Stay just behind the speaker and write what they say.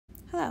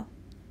Hello,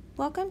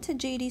 welcome to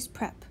JD's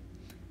Prep.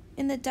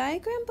 In the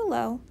diagram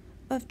below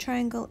of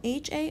triangle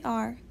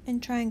HAR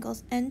and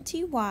triangles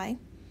NTY,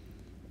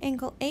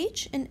 angle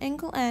H and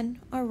angle N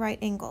are right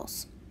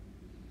angles.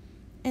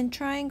 And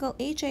triangle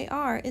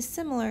HAR is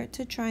similar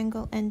to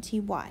triangle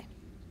NTY.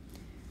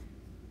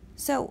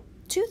 So,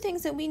 two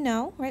things that we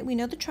know, right? We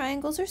know the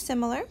triangles are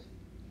similar.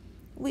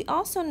 We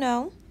also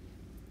know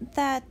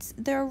that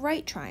they're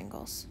right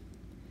triangles.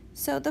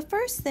 So the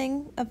first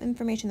thing of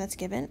information that's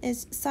given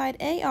is side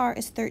AR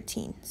is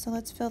 13, so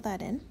let's fill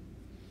that in.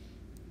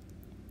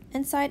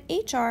 And side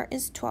HR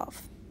is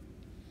 12.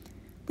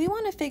 We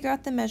want to figure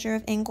out the measure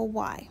of angle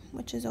Y,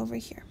 which is over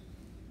here,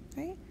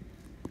 right?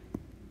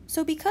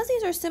 So because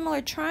these are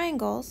similar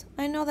triangles,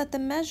 I know that the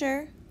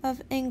measure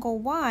of angle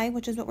Y,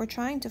 which is what we're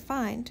trying to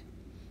find,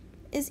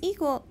 is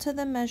equal to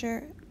the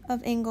measure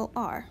of angle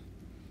R.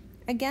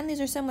 Again,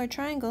 these are similar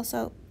triangles,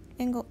 so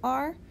angle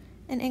R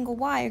and angle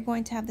Y are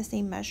going to have the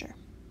same measure.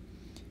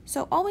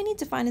 So all we need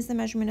to find is the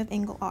measurement of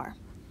angle R.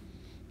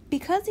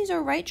 Because these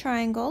are right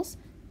triangles,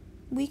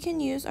 we can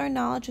use our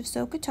knowledge of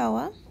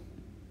SOHCAHTOA,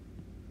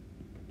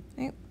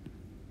 right,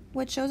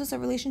 which shows us a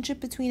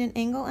relationship between an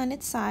angle and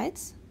its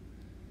sides,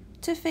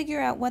 to figure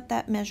out what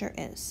that measure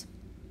is.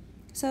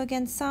 So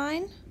again,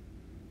 sine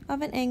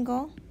of an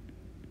angle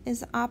is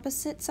the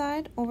opposite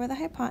side over the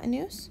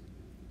hypotenuse.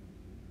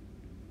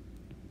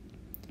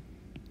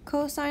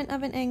 Cosine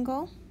of an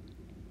angle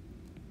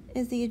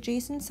is the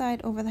adjacent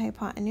side over the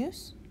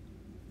hypotenuse.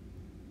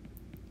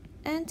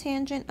 And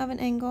tangent of an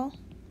angle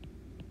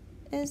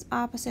is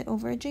opposite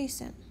over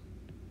adjacent.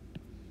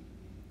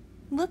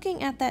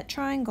 Looking at that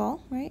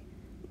triangle, right,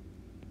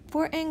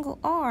 for angle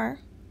R,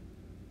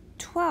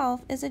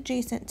 12 is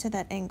adjacent to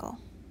that angle.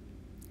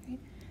 Right?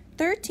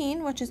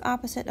 13, which is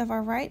opposite of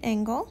our right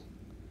angle,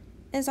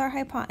 is our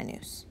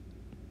hypotenuse.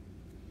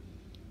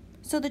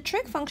 So the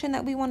trig function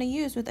that we want to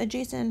use with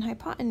adjacent and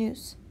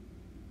hypotenuse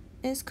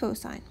is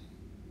cosine.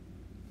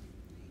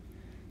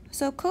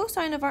 So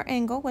cosine of our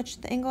angle,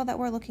 which the angle that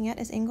we're looking at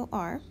is angle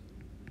R,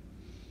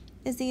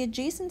 is the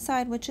adjacent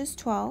side, which is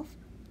 12,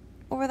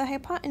 over the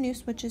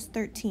hypotenuse, which is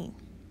 13.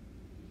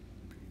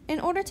 In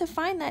order to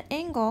find that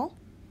angle,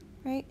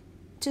 right,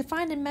 to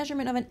find a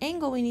measurement of an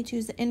angle, we need to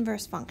use the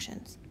inverse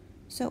functions.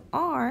 So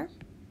R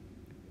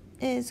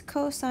is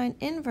cosine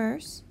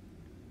inverse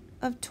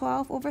of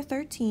 12 over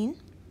 13,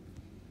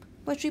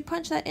 which we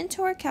punch that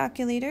into our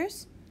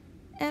calculators,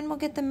 and we'll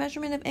get the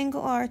measurement of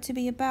angle R to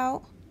be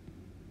about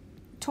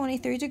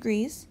 23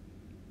 degrees,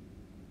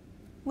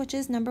 which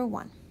is number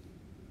 1.